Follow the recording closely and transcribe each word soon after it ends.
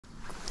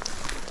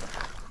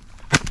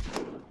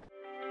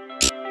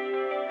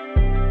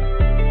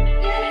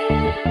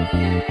Is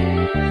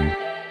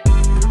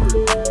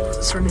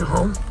this our new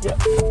home? Yep.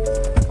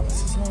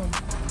 This is home.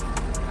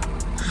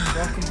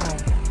 Walking home.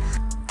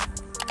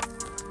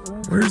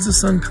 Where's the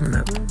sun coming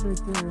up?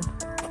 Right there.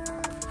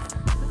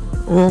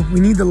 Well, we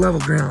need the level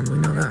ground. We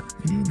know that.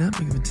 You need that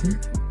big of a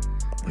tent.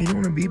 Oh, you don't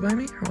want to be by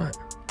me or what?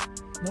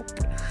 Nope.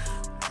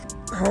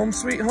 Home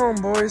sweet home,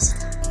 boys.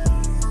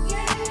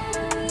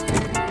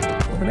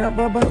 Coming out,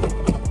 Bubba.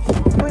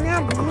 Coming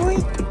out, boy.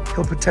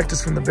 He'll protect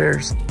us from the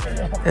bears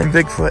and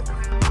Bigfoot.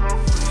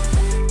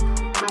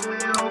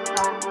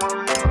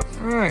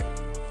 All right,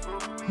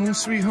 home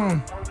sweet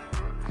home.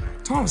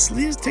 Thomas,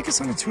 take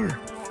us on a tour.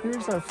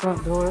 Here's our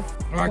front door.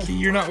 Rocky,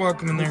 you're not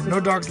welcome in there. No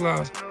dogs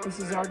allowed. This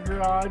is our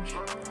garage.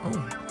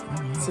 Oh,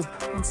 It's a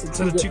is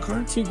that a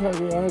two-car? Two-car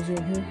garage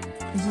right here.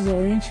 This is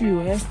our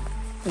entryway.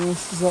 And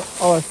this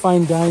is all our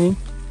fine dining.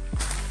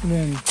 And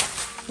then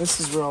this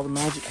is where all the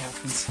magic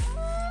happens.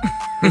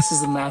 This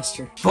is the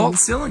master. Vault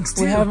ceilings,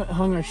 too. We haven't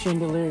hung our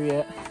chandelier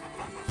yet.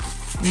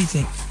 What do you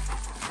think?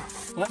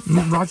 What?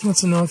 Rocky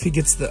wants to know if he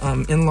gets the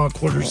in-law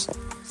quarters.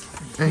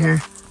 Right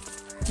here.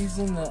 He's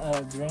in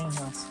the grain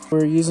house.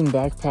 We're using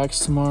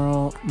backpacks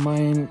tomorrow.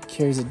 Mine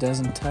carries a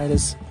dozen.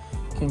 Titus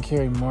can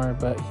carry more,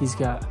 but he's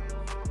got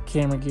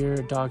camera gear,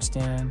 dog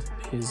stand,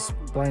 his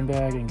blind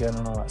bag, and gun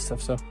and all that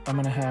stuff. So I'm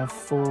gonna have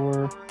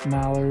 4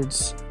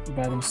 mallards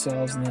by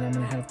themselves, and then I'm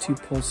gonna have 2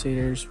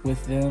 pulsators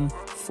with them,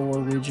 4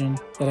 widgeon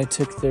that I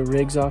took the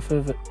rigs off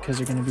of because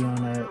they're gonna be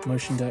on our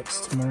motion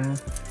decks tomorrow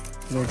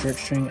with our jerk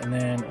string, and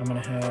then I'm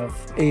gonna have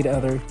 8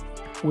 other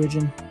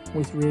widgeon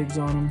with rigs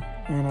on them,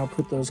 and I'll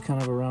put those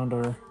kind of around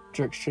our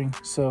jerk string.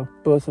 So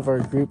both of our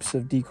groups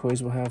of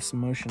decoys will have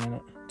some motion in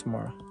it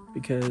tomorrow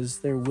because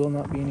there will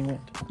not be any wind.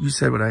 You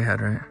said what I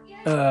had, right?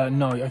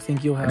 No, I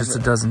think you'll have just a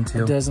dozen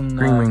too. A dozen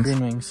green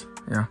wings.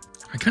 Yeah.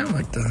 I kind of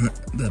like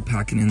the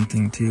packing in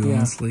thing too, yeah.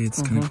 Honestly.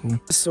 It's kind of cool.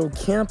 So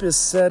camp is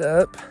set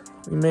up.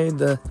 We made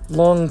the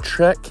long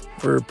trek.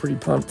 We're pretty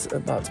pumped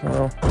about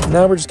tomorrow.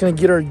 Now we're just going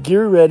to get our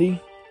gear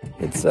ready.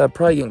 It's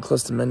probably getting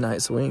close to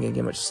midnight, so we ain't going to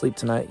get much sleep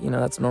tonight. You know,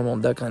 that's normal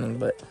in duck hunting,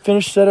 but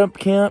finished setup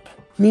camp.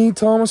 Me,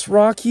 Thomas,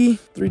 Rocky,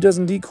 3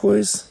 dozen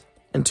decoys,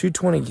 and 2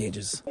 20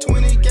 gauges.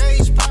 20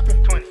 gauge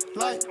popping, 20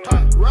 like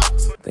hot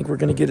rocks. I think we're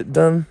going to get it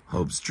done.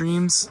 Hopes,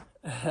 dreams,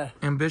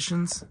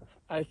 ambitions.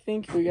 I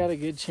think we got a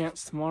good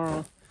chance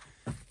tomorrow.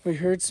 We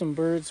heard some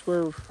birds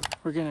where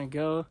we're going to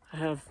go. I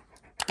have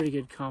pretty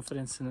good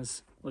confidence in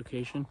this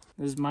location.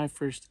 This is my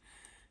first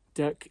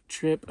duck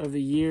trip of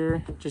the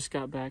year. Just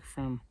got back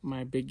from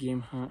my big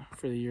game hunt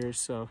for the year,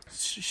 so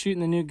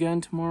shooting the new gun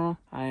tomorrow.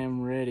 I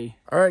am ready.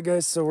 All right,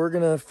 guys, so we're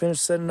gonna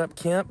finish setting up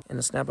camp and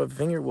a snap of a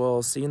finger.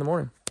 We'll see you in the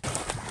morning.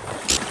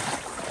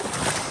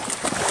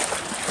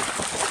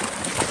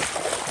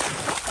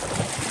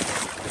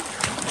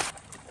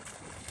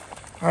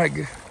 All right,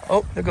 good.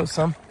 Oh, there goes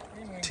some.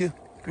 2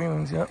 green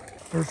wings. Yep.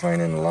 We're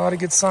finding a lot of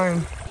good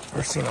sign.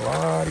 We're seeing a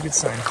lot of good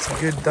sign. Some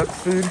good duck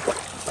food.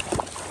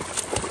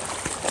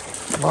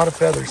 A lot of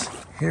feathers.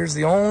 Here's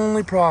the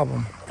only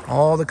problem.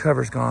 All the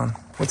cover's gone.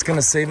 What's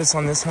gonna save us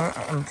on this hunt,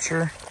 I'm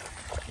sure,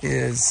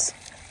 is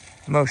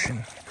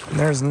motion. And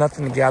there's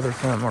nothing to gather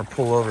from or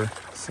pull over.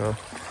 So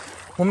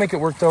we'll make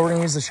it work though. We're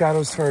gonna use the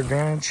shadows to our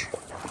advantage.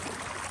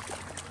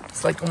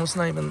 It's like almost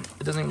not even,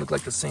 it doesn't even look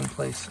like the same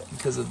place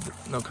because of the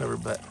no cover,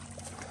 but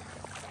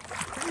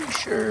I'm pretty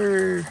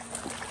sure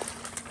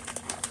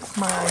if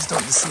my eyes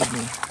don't deceive me,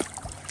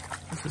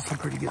 this is some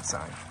pretty good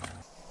sign.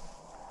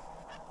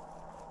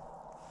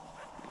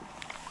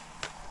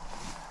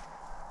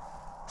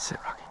 Sit,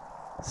 Rocky.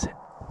 Sit.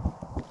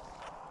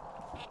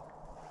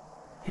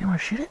 You don't want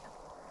to shoot it?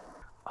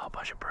 Oh, a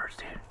bunch of birds,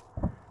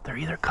 dude. They're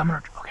either coming or...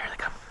 Okay, here they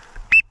come.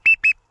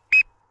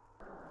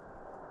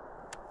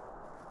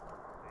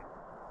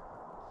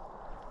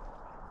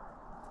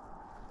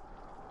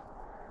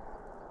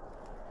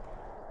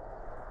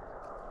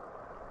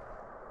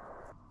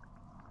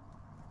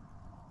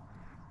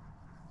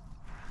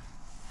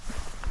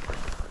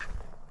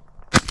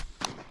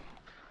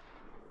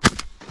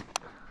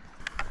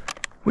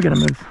 We gotta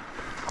move.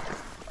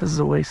 This is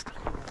a waste.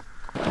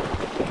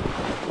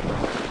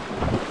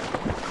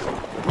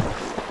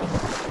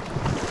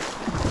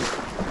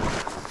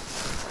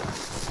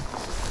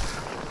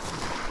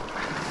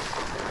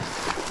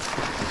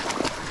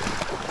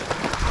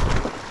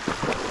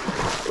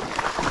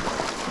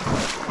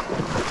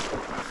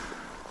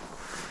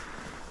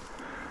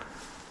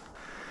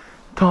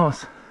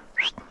 Thomas,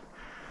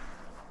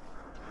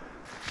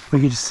 we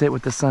could just sit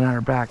with the sun on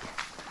our back.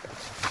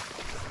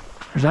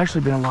 There's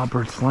actually been a lot of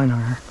birds flying over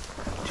here.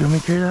 Do you want me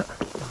to carry that?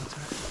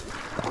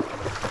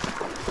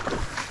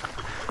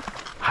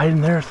 Hide in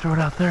there, throw it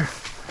out there.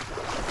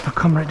 They'll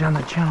come right down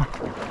that channel.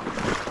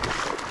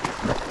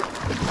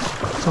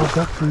 It's all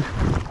duck food.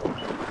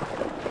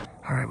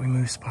 All right, we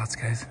moved spots,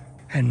 guys.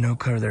 Had no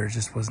cover there, it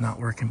just was not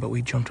working, but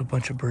we jumped a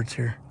bunch of birds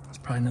here. It's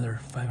probably another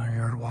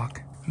 500-yard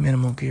walk.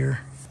 Minimal gear.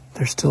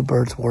 There's still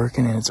birds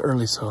working and it's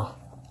early, so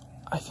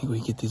I think we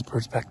can get these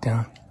birds back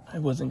down. I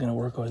wasn't gonna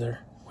work over there.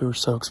 We were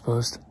so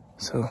exposed.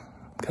 So,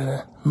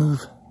 gotta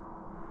move.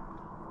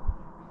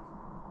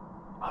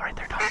 All right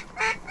there, Tom.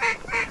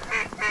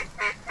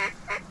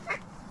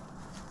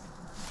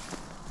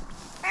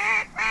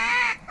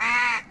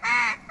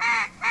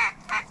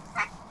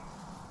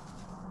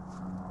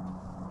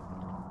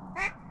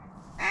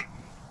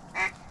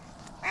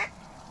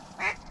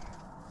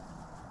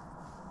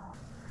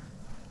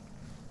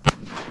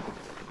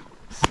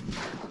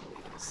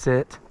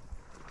 sit.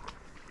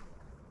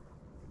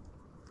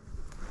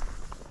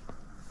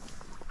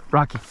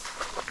 Rocky.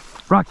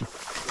 Rocky.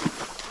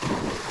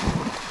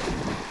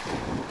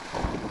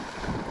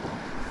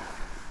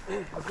 I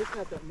looked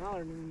at that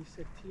mallard when you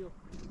said teal.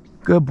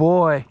 Good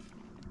boy.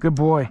 Good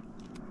boy.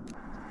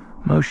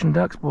 Motion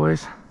ducks,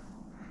 boys.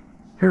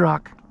 Here,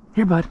 Rock.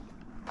 Here, bud.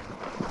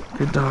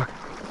 Good dog.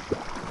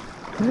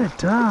 Good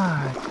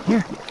dog.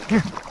 Here,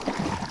 here.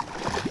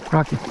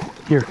 Rocky,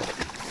 here.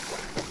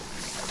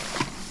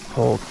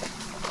 Hold.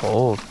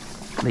 Hold.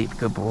 Leap.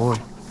 Good boy.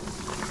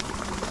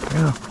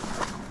 Yeah.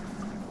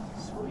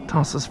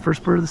 Thomas's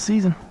first bird of the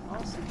season.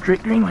 Awesome.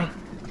 Drake Greenwing.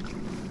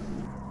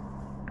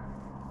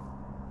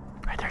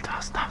 Right there,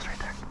 Thomas. Thomas, right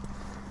there.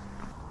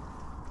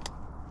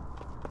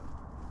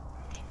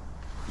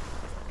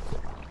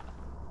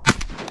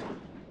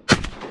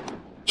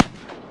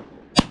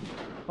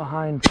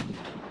 Behind.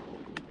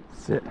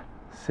 Sit.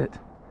 Sit.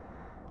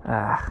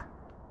 Ah.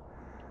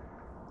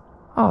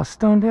 Oh,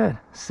 stone dead.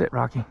 Sit,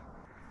 Rocky.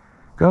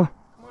 Go.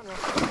 Come on,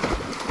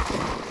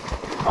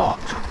 Oh.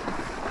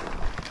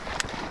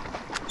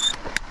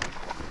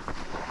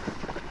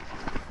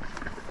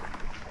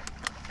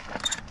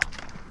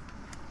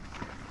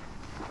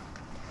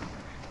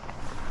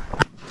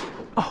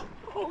 Oh.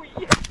 Oh,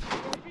 yeah.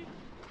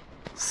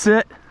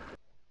 Sit.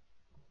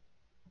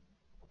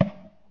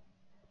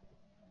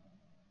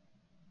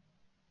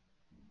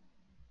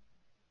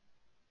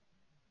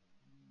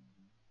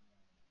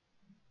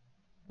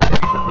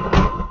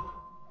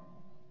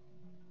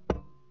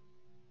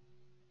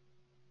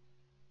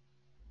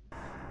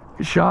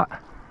 Good shot.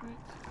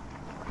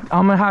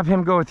 I'm gonna have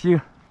him go with you.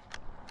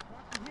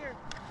 Rocky here.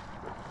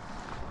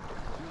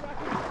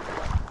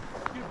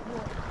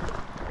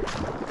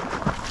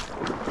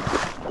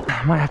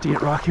 I might have to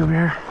get Rocky over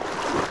here.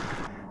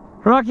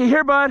 Rocky,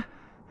 here, bud.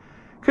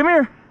 Come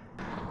here.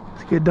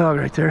 It's a good dog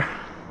right there.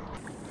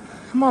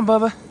 Come on,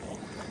 Bubba.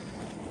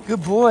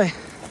 Good boy.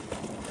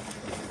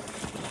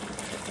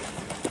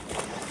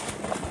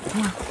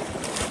 Come on.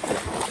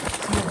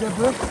 Is that good,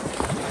 bud?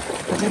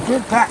 Is that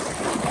good? Pat.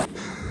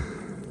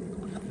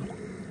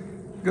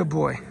 Good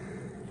boy.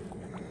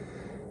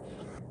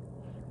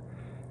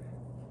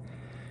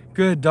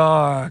 Good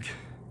dog.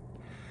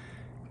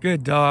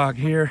 Good dog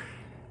here.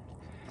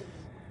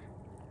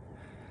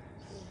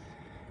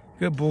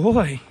 Good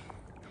boy.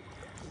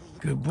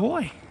 Good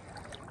boy.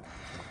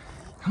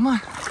 Come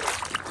on.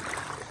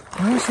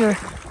 Almost there.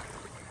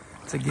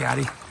 It's a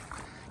gaddy.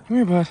 Come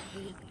here, bud.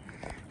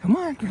 Come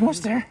on. You're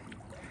almost there.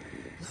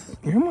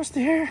 You're almost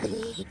there.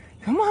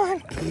 Come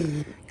on.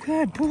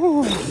 Good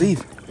boy.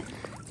 Leave.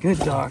 Good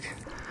dog.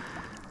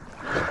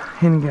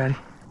 Hen gaddy.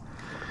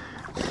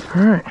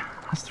 All right.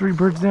 That's 3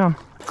 birds down.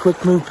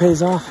 Quick move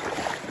pays off.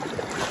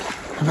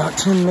 About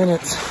 10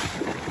 minutes.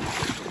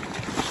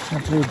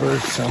 And 3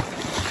 birds, so.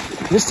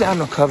 Just down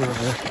no cover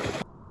over there.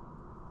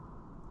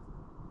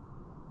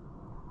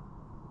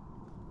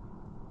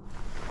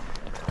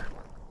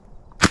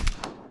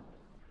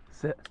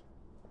 Sit.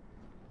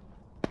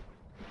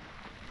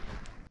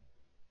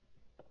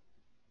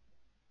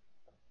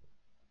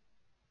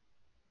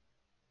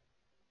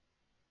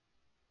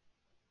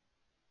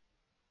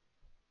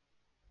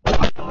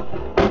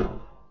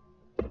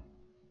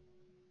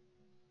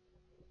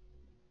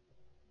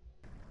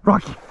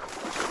 Rocky.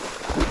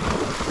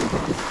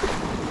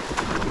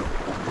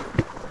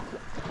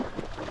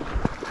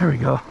 There we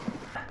go.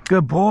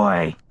 Good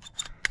boy.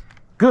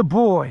 Good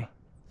boy.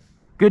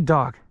 Good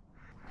dog.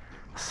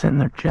 Sitting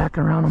there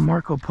jacking around on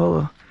Marco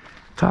Polo,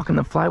 talking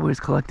to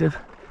Flyways Collective,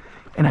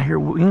 and I hear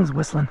wings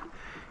whistling.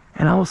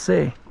 And I will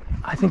say,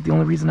 I think the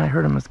only reason I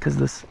heard him is because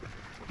this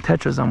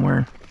Tetras I'm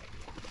wearing.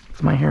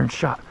 It's my hearing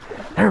shot.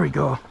 There we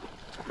go.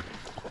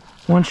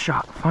 1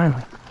 shot,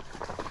 finally.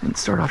 Didn't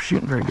start off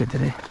shooting very good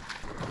today.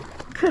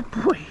 Good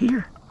boy,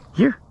 here.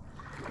 Here.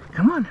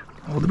 Come on.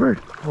 Hold the bird.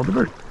 Hold the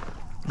bird.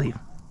 Leave.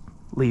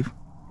 Leave.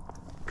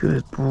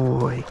 Good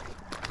boy.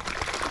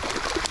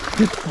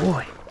 Good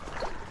boy.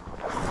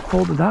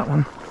 Folded that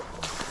one.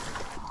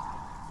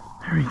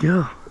 There we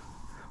go.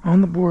 On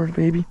the board,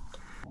 baby.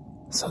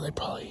 So they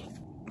probably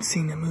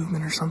seen a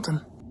movement or something.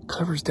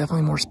 Cover's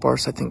definitely more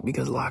sparse, I think,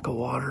 because lack of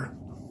water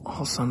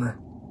all summer.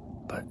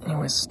 But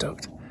anyways,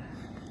 stoked.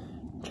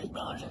 Drake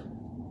mallard.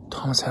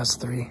 Thomas has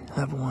 3. I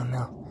have 1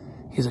 now.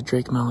 He's a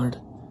Drake mallard,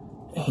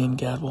 a Hayne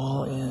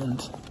gadwall,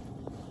 and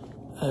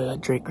a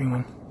Drake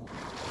greenwing.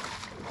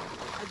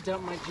 I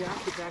dumped my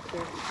jacket back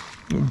there.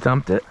 You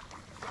dumped it?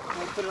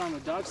 I put it on the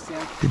dog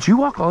stand. Did you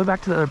walk all the way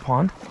back to the other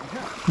pond?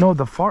 Yeah. No,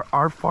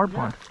 our far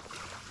pond.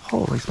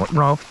 Holy smoke.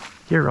 No.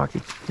 Here,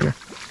 Rocky. Here.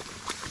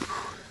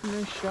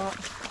 Nice shot.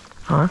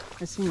 Huh?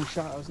 I seen your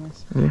shot. That was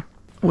nice. Yeah.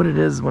 What it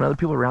is, when other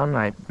people are around,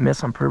 I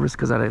miss on purpose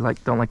because I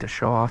don't like to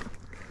show off.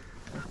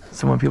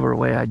 So when people are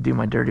away, I do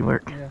my dirty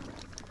work. Yeah.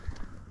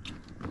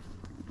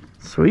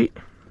 Sweet.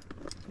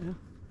 Yeah.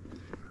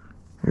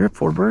 You're at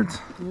 4 birds.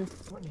 Yeah.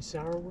 Want any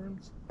sour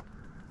worms?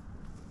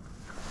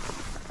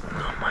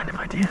 Don't mind if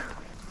I do.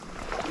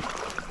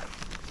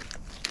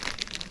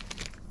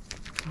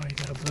 Oh, you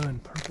got a blue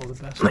and purple,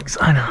 the best. Thanks,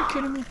 I know. Are you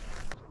kidding me?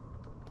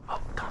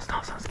 Oh, don't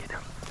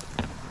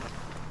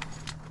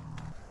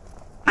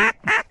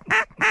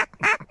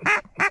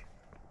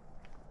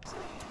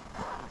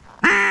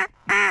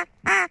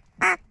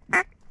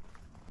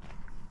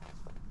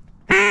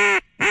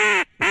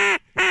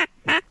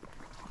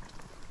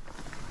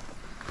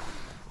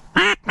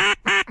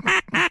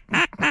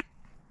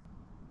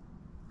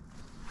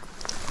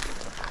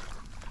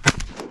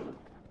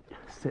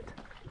lost it.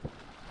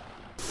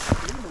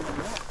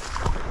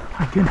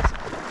 My goodness.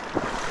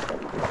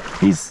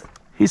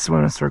 He's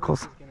swimming in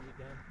circles.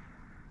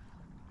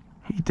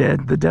 He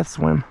did the death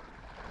swim.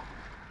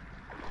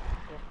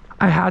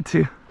 I had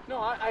to. No,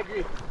 I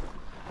agree.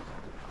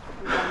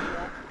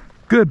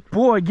 Good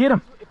boy, get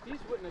him. If these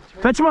wouldn't have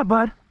turned, Fetch him up,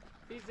 bud.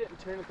 these didn't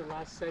turn at the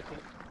last second.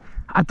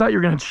 I thought you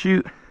were gonna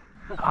shoot.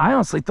 I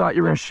honestly thought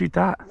you were gonna shoot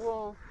that.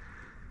 Well,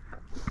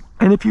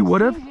 And if you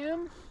would have,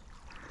 him,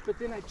 but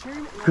then I turned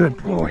and good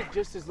they boy. went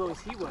just as low as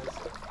he was.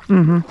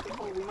 Mm-hmm.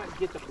 Oh, we might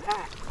get the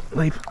pack.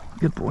 Leave.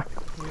 Good boy.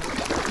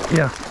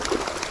 Yeah.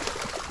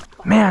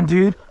 Man,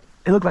 dude,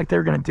 it looked like they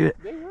were gonna do it.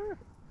 They were.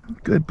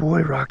 Good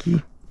boy,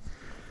 Rocky.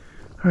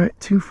 All right,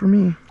 2 for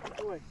me.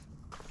 Boy.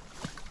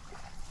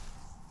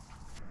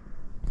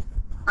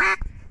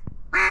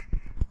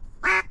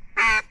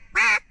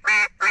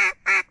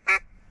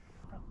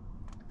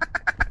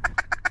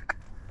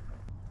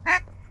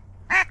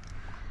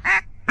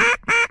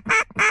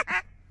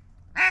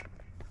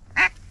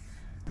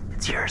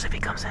 It's yours if he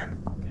comes in.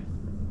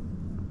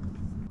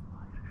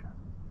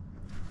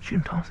 Shoot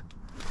him, Thomas.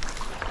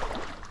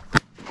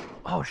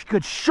 Oh,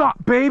 good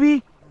shot,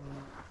 baby.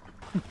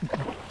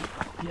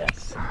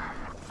 Yes.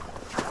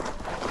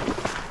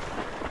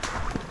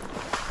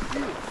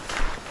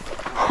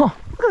 Huh,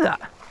 look at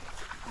that.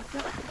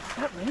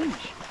 That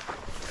range.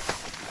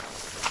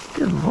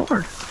 Good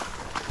Lord.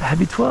 That'd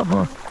be 12,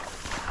 huh?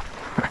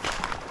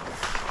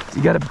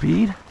 You got a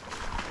bead?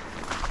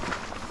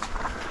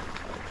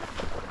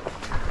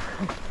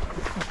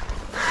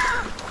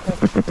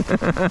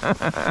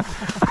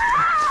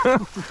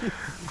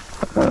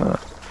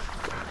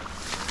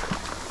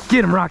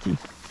 Get him, Rocky.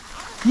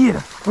 Get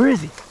him. Where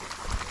is he?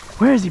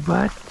 Where is he,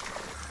 bud?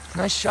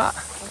 Nice shot.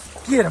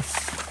 Get him.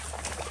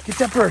 Get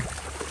that bird.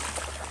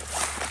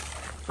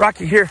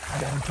 Rocky, here.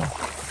 I got him, Tom.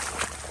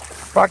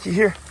 Rocky,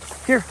 here.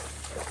 Here.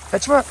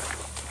 Fetch him up.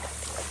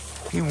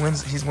 He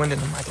wins. He's winding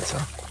him, I can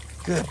tell.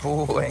 Good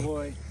boy. Good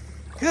boy.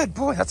 Good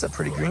boy. That's a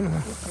pretty green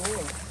one.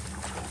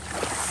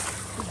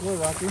 Good boy,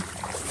 Rocky.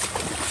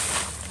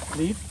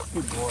 Lead.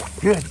 Good boy.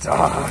 Good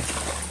dog.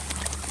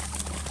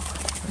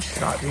 Nice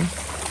shot, dude.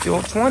 The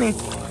old 20.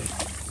 Boy.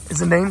 Is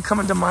the name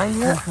coming to mind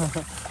yet?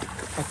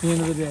 At the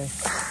end of the day.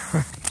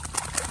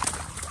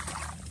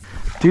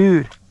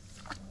 Dude,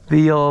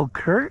 the old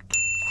Kirk?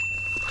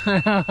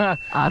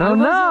 I don't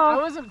know. I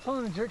wasn't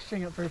pulling the jerk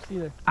string at first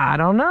either. I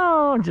don't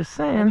know. I'm just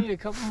I saying. need a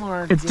couple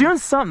more. It's doing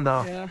something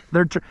though. Yeah.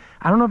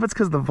 I don't know if it's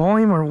because of the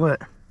volume or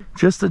what.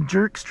 Just a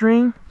jerk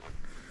string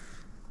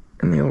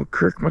and the old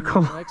Kirk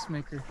McCullough. X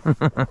maker.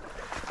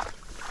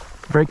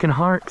 Breaking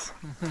hearts.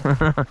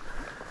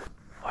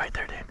 Right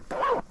there, dude.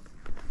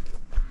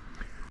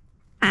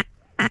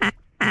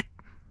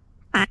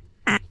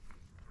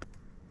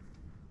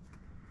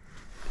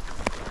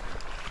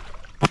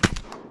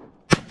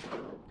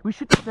 Did we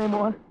shoot the same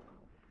one?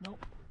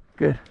 Nope.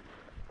 Good.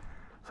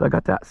 So I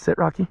got that. Sit,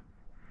 Rocky.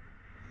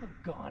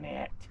 Look on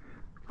it.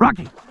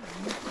 Rocky!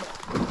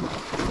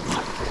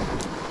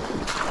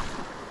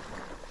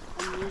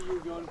 I knew you were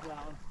going for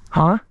that one.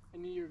 Huh? I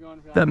knew you were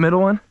going for that That one.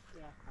 middle one?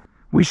 Yeah.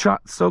 We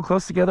shot so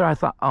close together, I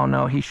thought, oh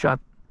no, he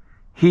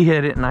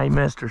hit it and I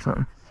missed or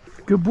something.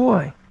 Good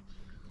boy.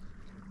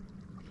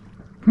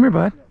 Come here,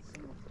 bud.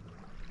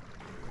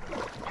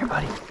 Here,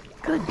 buddy.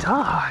 Good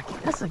dog.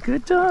 That's a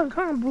good dog,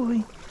 huh,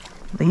 boy?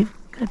 Leave.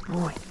 Good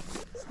boy.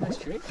 It's a nice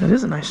trick. That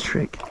is a nice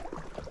trick.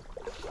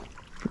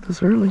 For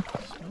this early.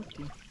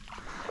 Smoky.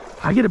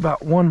 I get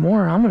about one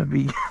more, I'm gonna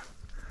be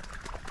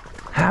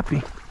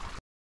happy.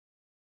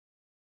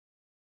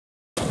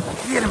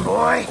 Get him,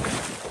 boy.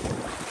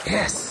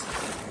 Yes.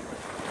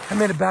 I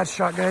made a bad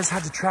shot, guys.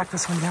 Had to track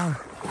this one down.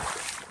 I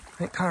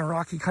think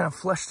Rocky kind of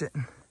flushed it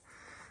and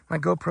my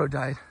GoPro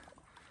died.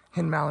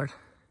 Hen mallard.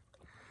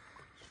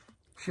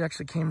 She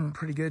actually came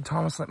pretty good.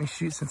 Thomas let me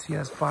shoot since he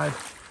has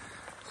 5.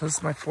 So this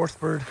is my 4th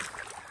bird.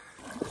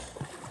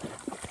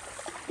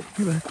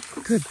 Here, bud.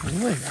 Good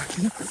boy,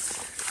 Rocky.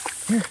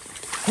 Here,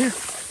 here.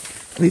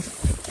 Leave.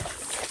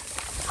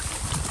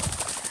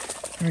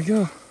 There we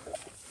go.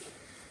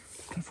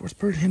 4th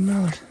bird, hen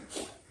mallard.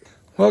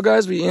 Well,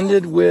 guys, we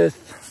ended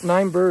with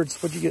 9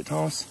 birds. What'd you get,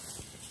 Thomas?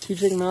 2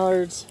 drake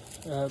mallards,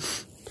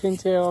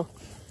 pintail,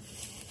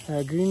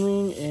 green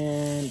wing,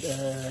 and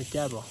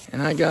gabble.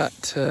 And I got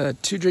 2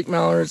 drake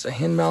mallards, a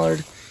hen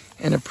mallard,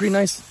 and a pretty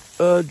nice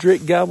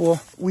drake gabble.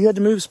 We had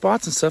to move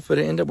spots and stuff, but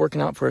it ended up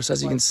working out for us,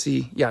 as you can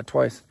see. Yeah,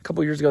 twice. A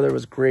couple years ago, there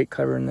was great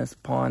cover in this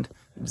pond.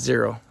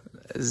 Zero.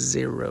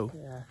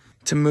 Yeah.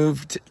 To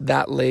move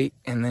that late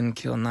and then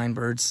kill 9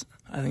 birds,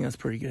 I think that's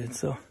pretty good.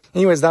 So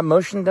anyways, that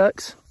motion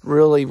ducks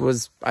really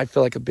was, I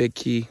feel like, a big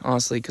key,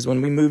 honestly, because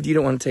when we moved, you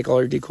don't want to take all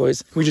your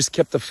decoys. We just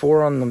kept the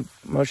 4 on the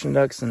motion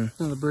ducks, and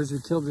Some of the birds we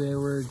killed today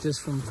were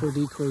just from 4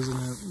 decoys and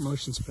a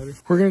motion spreader.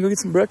 we're gonna go get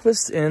some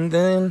breakfast, and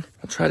then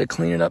we'll try to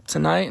clean it up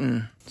tonight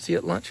and see you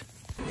at lunch.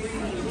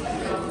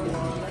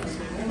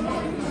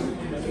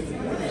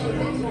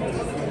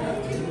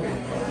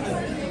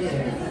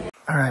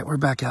 All right, we're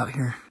back out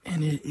here,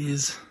 and it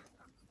is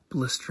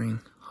blistering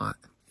hot.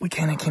 We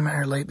kind of came out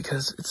here late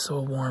because it's so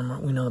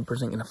warm. We know the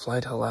birds ain't gonna fly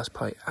till the last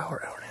probably hour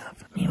and a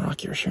half. Me and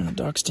Rocky are sharing the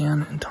dog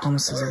stand, and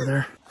Thomas is over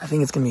there. I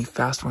think it's gonna be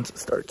fast once it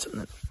starts, and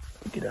then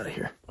we get out of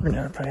here. We're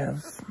gonna probably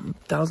have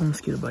 1,000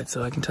 mosquito bites,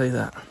 so I can tell you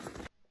that.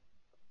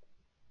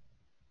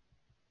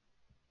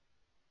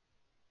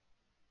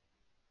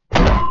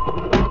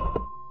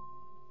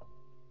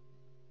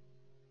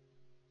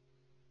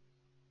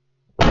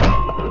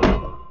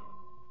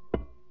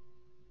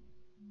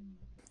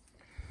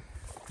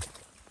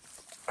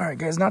 All right,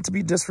 guys, not to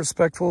be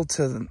disrespectful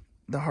to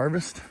the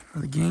harvest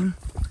or the game,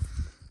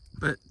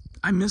 but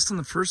I missed on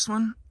the first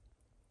one.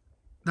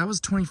 That was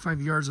 25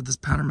 yards with this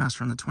pattern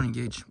master on the 20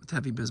 gauge with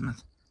heavy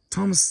bismuth.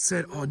 Thomas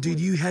said, oh, dude,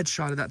 you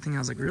headshotted that thing. I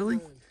was like, really?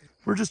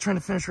 We're just trying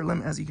to finish our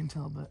limit, as you can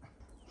tell, but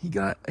he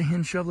got a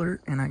hinge shoveler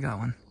and I got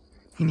one.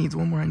 He needs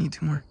one more, I need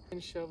 2 more.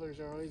 Hinge shovelers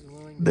are always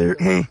willing They're,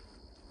 hey,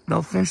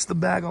 they'll finish the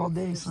bag all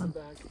day, son.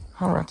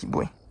 Huh, Rocky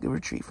boy, good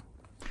retrieve.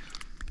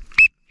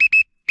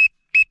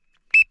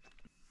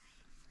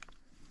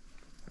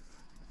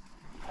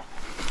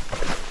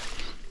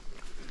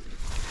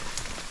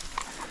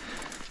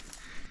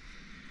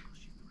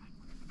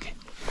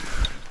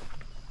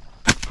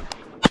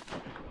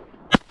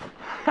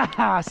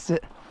 Haha,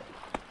 sit.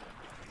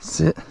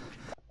 Sit.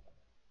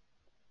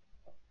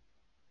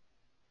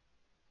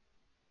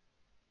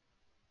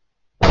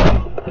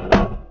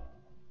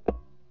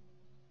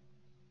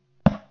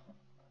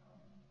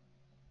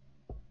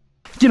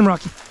 Get him,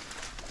 Rocky.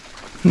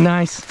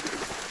 Nice.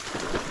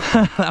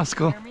 That was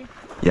cool.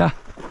 Yeah.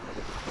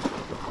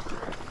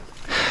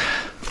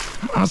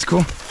 That was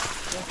cool.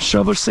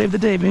 Shoveler saved the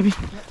day, baby.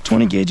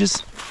 20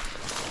 gauges.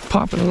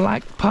 Popping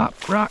like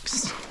pop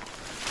rocks.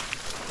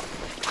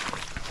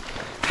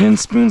 And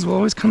spoons will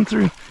always come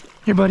through.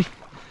 Here, buddy.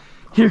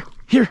 Here,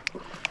 here.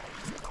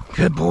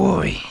 Good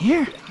boy.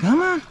 Here,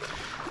 come on.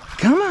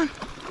 Come on.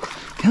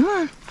 Come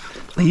on.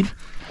 Leave.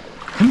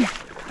 Come here.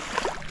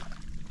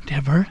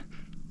 Dead bird.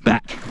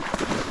 Back.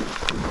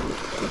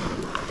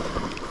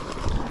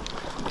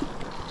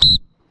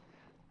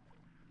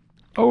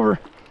 Over.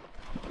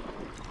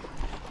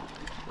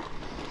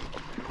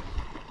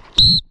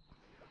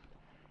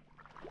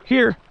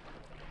 Here.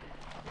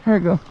 There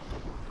you go.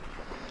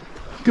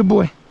 Good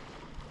boy.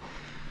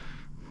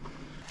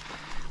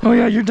 Oh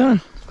yeah, you're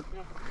done.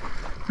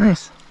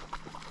 Nice.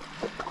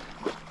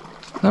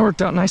 That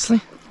worked out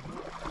nicely.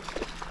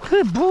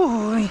 Good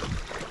boy.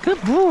 Good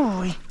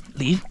boy.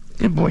 Leave.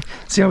 Good boy.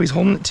 See how he's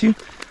holding it too?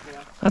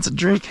 That's a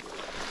drake.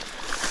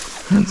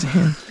 That's a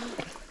hen.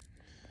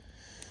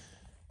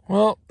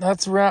 Well,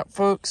 that's a wrap,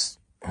 folks.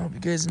 I hope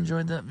you guys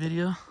enjoyed that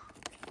video.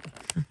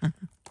 I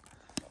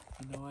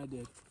know I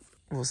did.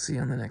 We'll see you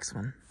on the next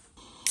one.